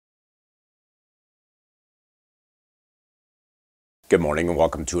Good morning and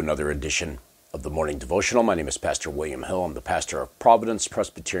welcome to another edition of the Morning Devotional. My name is Pastor William Hill. I'm the pastor of Providence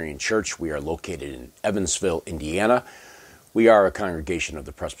Presbyterian Church. We are located in Evansville, Indiana. We are a congregation of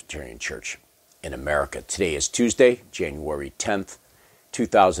the Presbyterian Church in America. Today is Tuesday, January 10th,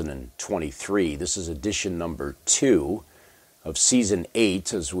 2023. This is edition number 2 of season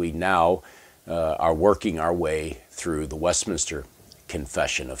 8 as we now are working our way through the Westminster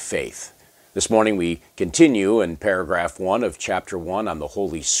Confession of Faith. This morning we continue in paragraph 1 of chapter 1 on the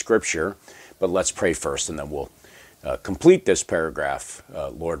Holy Scripture, but let's pray first and then we'll complete this paragraph,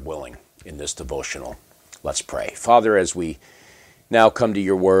 Lord willing, in this devotional. Let's pray. Father, as we now come to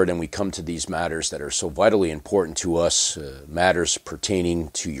your word and we come to these matters that are so vitally important to us, matters pertaining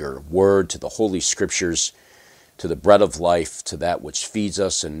to your word, to the Holy Scriptures, to the bread of life, to that which feeds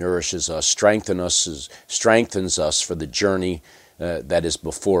us and nourishes us, strengthens us for the journey that is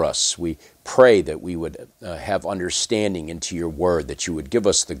before us. We pray that we would have understanding into your word, that you would give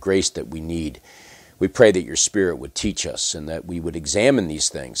us the grace that we need. We pray that your Spirit would teach us and that we would examine these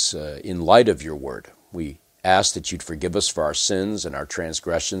things in light of your word. We ask that you'd forgive us for our sins and our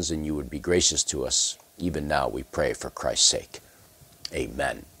transgressions, and you would be gracious to us. Even now we pray for Christ's sake.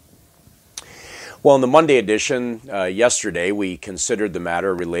 Amen. Well, in the Monday edition, yesterday, we considered the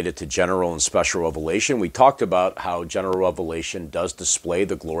matter related to general and special revelation. We talked about how general revelation does display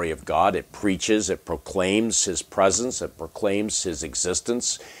the glory of God. It preaches, it proclaims his presence, it proclaims his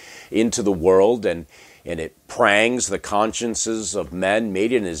existence into the world, and it prangs the consciences of men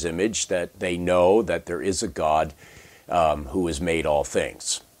made in his image that they know that there is a God who has made all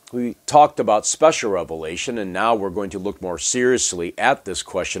things. We talked about special revelation, and now we're going to look more seriously at this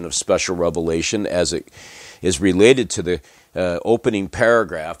question of special revelation as it is related to the opening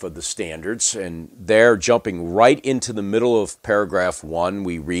paragraph of the standards. And there, jumping right into the middle of paragraph 1,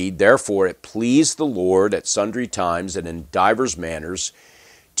 we read, "Therefore it pleased the Lord at sundry times and in divers manners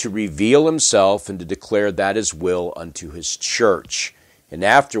to reveal himself and to declare that his will unto his church. And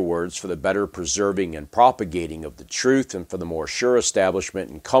afterwards, for the better preserving and propagating of the truth, and for the more sure establishment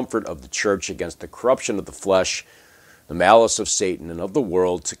and comfort of the church against the corruption of the flesh, the malice of Satan, and of the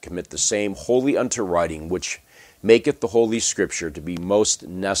world, to commit the same wholly unto writing, which maketh the Holy Scripture to be most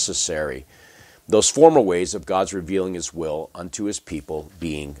necessary, those former ways of God's revealing his will unto his people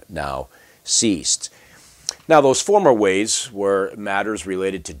being now ceased." Now, those former ways were matters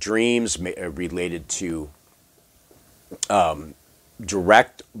related to dreams, related to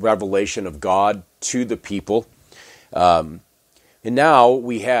direct revelation of God to the people. And now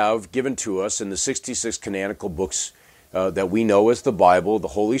we have given to us in the 66 canonical books that we know as the Bible, the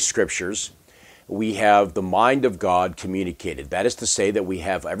Holy Scriptures, we have the mind of God communicated. That is to say that we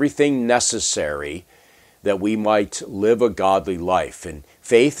have everything necessary that we might live a godly life. In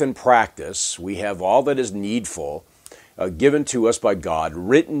faith and practice, we have all that is needful given to us by God,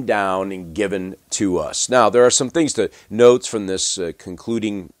 written down and given to us. Now, there are some things notes from this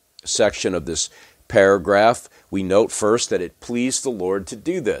concluding section of this paragraph. We note first that it pleased the Lord to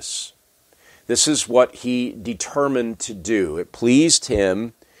do this. This is what he determined to do. It pleased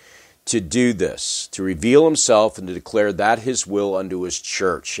him to do this, to reveal himself and to declare that his will unto his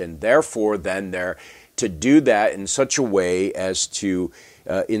church, and therefore then to do that in such a way as to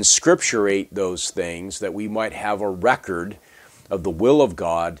inscripturate those things that we might have a record of the will of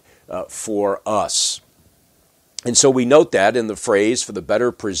God for us. And so we note that in the phrase, for the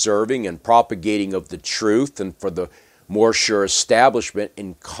better preserving and propagating of the truth, and for the more sure establishment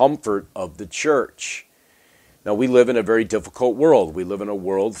and comfort of the church. Now, we live in a very difficult world. We live in a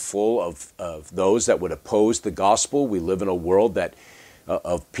world full of those that would oppose the gospel. We live in a world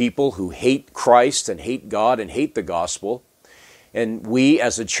of people who hate Christ and hate God and hate the gospel. And we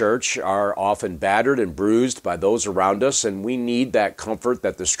as a church are often battered and bruised by those around us, and we need that comfort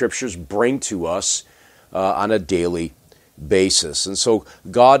that the Scriptures bring to us on a daily basis. And so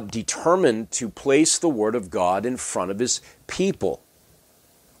God determined to place the Word of God in front of his people.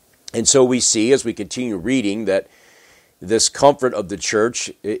 And so we see as we continue reading that this comfort of the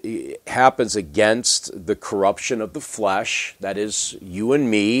church it happens against the corruption of the flesh, that is, you and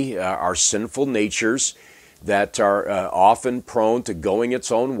me, our sinful natures that are often prone to going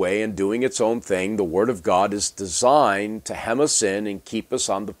its own way and doing its own thing. The Word of God is designed to hem us in and keep us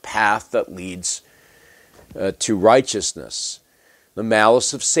on the path that leads to righteousness. The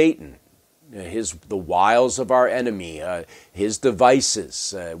malice of Satan, the wiles of our enemy, his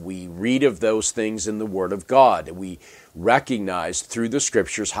devices. We read of those things in the Word of God. We recognize through the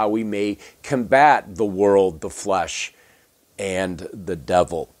Scriptures how we may combat the world, the flesh, and the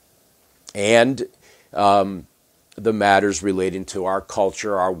devil. And the matters relating to our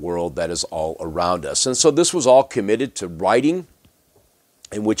culture, our world that is all around us. And so this was all committed to writing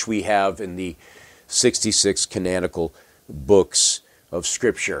in which we have in the 66 canonical books of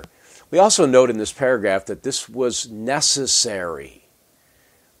Scripture. We also note in this paragraph that this was necessary.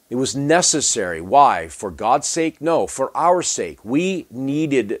 It was necessary. Why? For God's sake? No, for our sake. We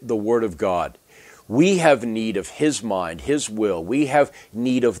needed the Word of God. We have need of His mind, His will. We have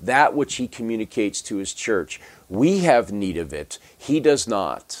need of that which He communicates to His church. We have need of it. He does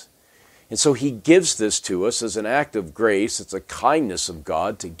not. And so He gives this to us as an act of grace. It's a kindness of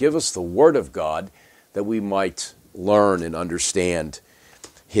God to give us the Word of God that we might learn and understand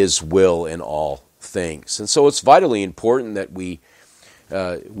His will in all things. And so it's vitally important that we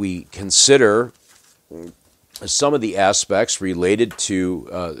consider some of the aspects related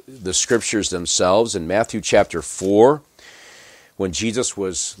to the Scriptures themselves. In Matthew chapter 4, when Jesus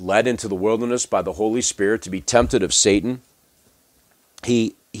was led into the wilderness by the Holy Spirit to be tempted of Satan,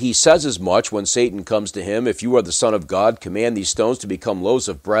 he says as much when Satan comes to him, "If you are the Son of God, command these stones to become loaves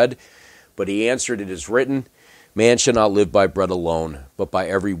of bread." But he answered, "It is written, man shall not live by bread alone, but by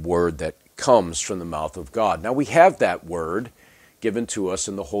every word that comes from the mouth of God." Now we have that word given to us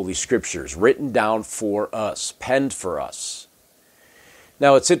in the Holy Scriptures, written down for us, penned for us.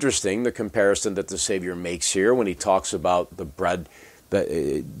 Now it's interesting, the comparison that the Savior makes here when he talks about the bread,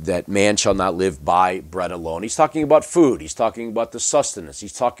 that man shall not live by bread alone. He's talking about food. He's talking about the sustenance.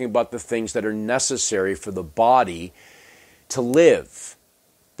 He's talking about the things that are necessary for the body to live.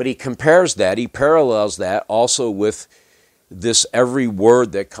 But he compares that, he parallels that also with this every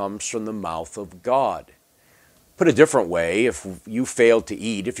word that comes from the mouth of God. Put a different way, if you fail to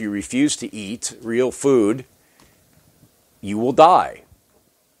eat, if you refuse to eat real food, you will die.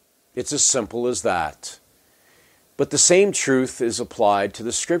 It's as simple as that. But the same truth is applied to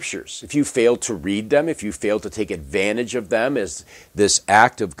the Scriptures. If you fail to read them, if you fail to take advantage of them as this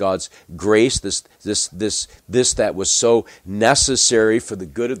act of God's grace, this that was so necessary for the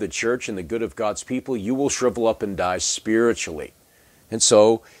good of the church and the good of God's people, you will shrivel up and die spiritually. And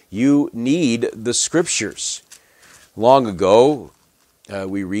so you need the Scriptures. Long ago,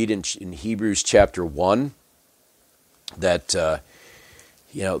 we read in Hebrews chapter 1 that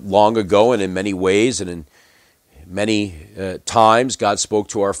long ago and in many ways and in many times God spoke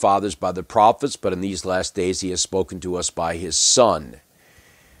to our fathers by the prophets, but in these last days He has spoken to us by His Son.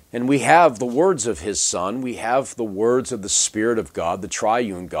 And we have the words of His Son. We have the words of the Spirit of God, the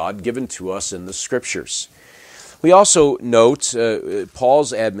triune God, given to us in the Scriptures. We also note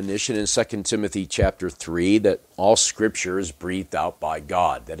Paul's admonition in 2 Timothy chapter 3 that all Scripture is breathed out by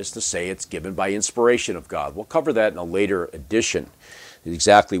God. That is to say, it's given by inspiration of God. We'll cover that in a later edition,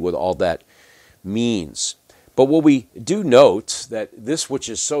 exactly what all that means. But what we do note that this which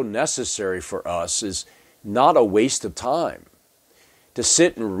is so necessary for us is not a waste of time. To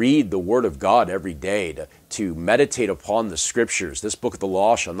sit and read the Word of God every day, to meditate upon the Scriptures. This book of the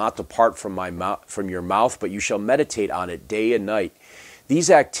law shall not depart from your mouth, but you shall meditate on it day and night. These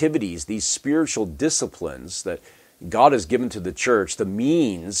activities, these spiritual disciplines that God has given to the church, the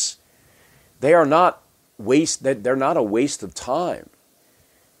means, they're not a waste of time.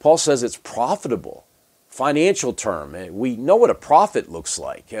 Paul says it's profitable. Financial term, we know what a profit looks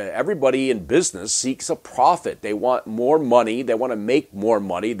like. Everybody in business seeks a profit. They want more money. They want to make more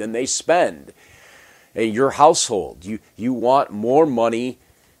money than they spend. In your household, you want more money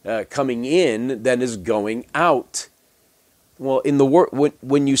coming in than is going out. Well, in the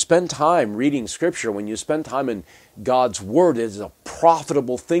when you spend time reading Scripture, when you spend time in God's Word, it is a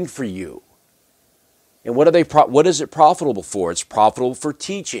profitable thing for you. And what is it profitable for? It's profitable for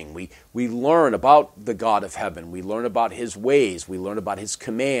teaching. We learn about the God of heaven. We learn about His ways. We learn about His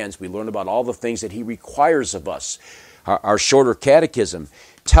commands. We learn about all the things that He requires of us. Our shorter catechism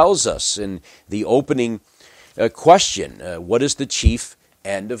tells us in the opening question, what is the chief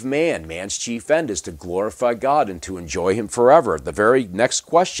end of man? Man's chief end is to glorify God and to enjoy Him forever. The very next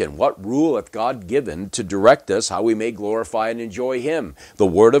question, what rule hath God given to direct us how we may glorify and enjoy Him? The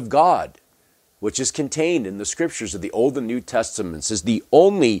Word of God, which is contained in the Scriptures of the Old and New Testaments, is the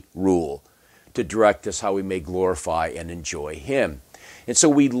only rule to direct us how we may glorify and enjoy Him. And so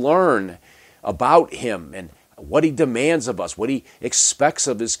we learn about Him and what He demands of us, what He expects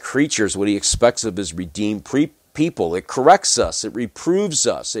of His creatures, what He expects of His redeemed people. It corrects us, it reproves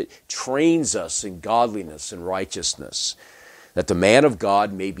us, it trains us in godliness and righteousness, that the man of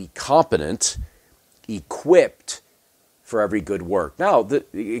God may be competent, equipped for every good work. Now,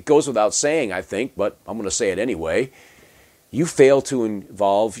 it goes without saying, I think, but I'm going to say it anyway. You fail to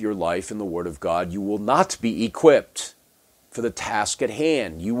involve your life in the Word of God, you will not be equipped for the task at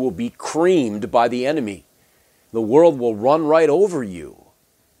hand. You will be creamed by the enemy. The world will run right over you.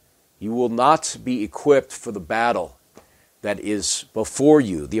 You will not be equipped for the battle. that is before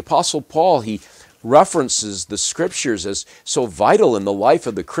you. The Apostle Paul, he references the Scriptures as so vital in the life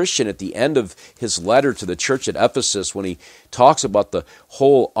of the Christian at the end of his letter to the church at Ephesus when he talks about the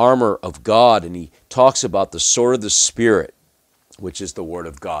whole armor of God, and he talks about the sword of the Spirit, which is the Word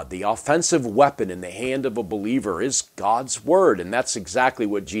of God. The offensive weapon in the hand of a believer is God's Word, and that's exactly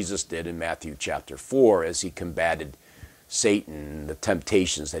what Jesus did in Matthew chapter 4 as he combated Satan and the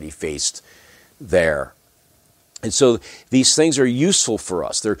temptations that he faced there. And so these things are useful for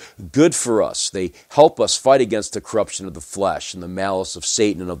us. They're good for us. They help us fight against the corruption of the flesh and the malice of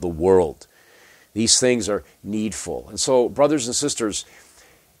Satan and of the world. These things are needful. And so, brothers and sisters,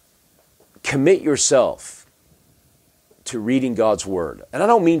 commit yourself to reading God's Word. And I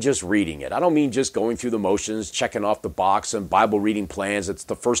don't mean just reading it. I don't mean just going through the motions, checking off the box and Bible reading plans. It's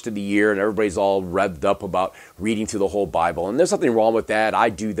the first of the year and everybody's all revved up about reading through the whole Bible. And there's nothing wrong with that. I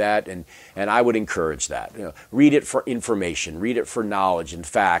do that, and I would encourage that. Read it for information. Read it for knowledge and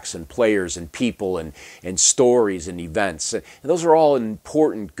facts and players and people and stories and events. And those are all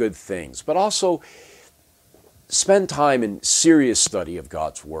important, good things. But also spend time in serious study of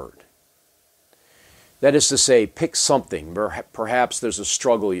God's Word. That is to say, pick something. Perhaps there's a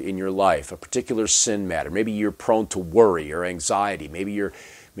struggle in your life, a particular sin matter. Maybe you're prone to worry or anxiety.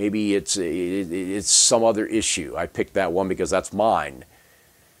 Maybe it's some other issue. I picked that one because that's mine.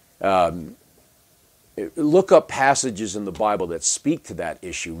 Look up passages in the Bible that speak to that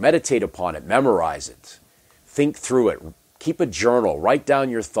issue. Meditate upon it. Memorize it. Think through it. Keep a journal. Write down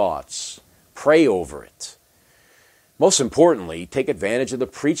your thoughts. Pray over it. Most importantly, take advantage of the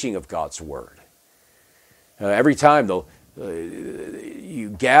preaching of God's Word. Every time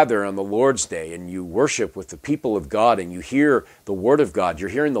you gather on the Lord's Day and you worship with the people of God and you hear the Word of God, you're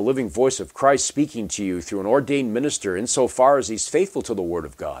hearing the living voice of Christ speaking to you through an ordained minister insofar as he's faithful to the Word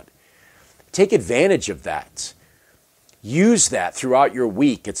of God. Take advantage of that. Use that throughout your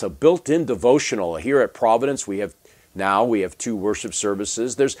week. It's a built-in devotional. Here at Providence, we have 2 worship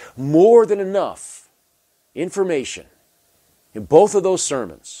services. There's more than enough information in both of those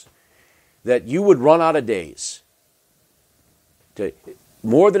sermons that you would run out of days.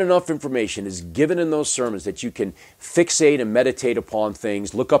 More than enough information is given in those sermons that you can fixate and meditate upon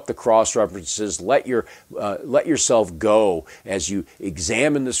things, look up the cross-references, let yourself go as you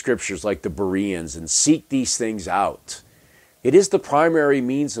examine the Scriptures like the Bereans and seek these things out. It is the primary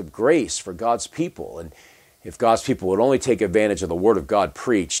means of grace for God's people. And if God's people would only take advantage of the Word of God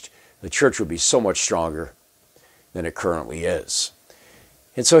preached, the church would be so much stronger than it currently is.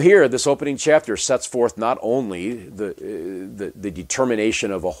 And so here, this opening chapter sets forth not only the determination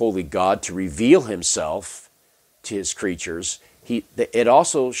of a holy God to reveal himself to his creatures, it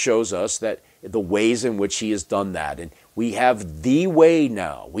also shows us that the ways in which he has done that. And we have the way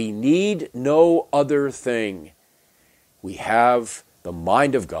now. We need no other thing. We have the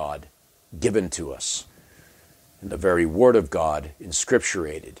mind of God given to us, and the very Word of God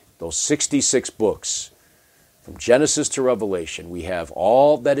inscripturated. Those 66 books. From Genesis to Revelation, we have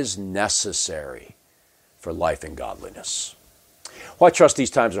all that is necessary for life and godliness. Well, I trust these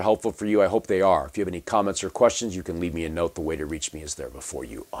times are helpful for you. I hope they are. If you have any comments or questions, you can leave me a note. The way to reach me is there before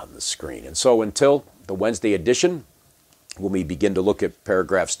you on the screen. And so until the Wednesday edition, when we begin to look at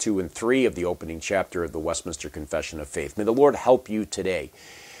paragraphs 2 and 3 of the opening chapter of the Westminster Confession of Faith, may the Lord help you today.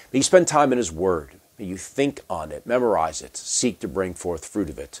 May you spend time in His Word. May you think on it, memorize it, seek to bring forth fruit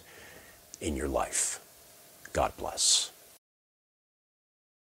of it in your life. God bless.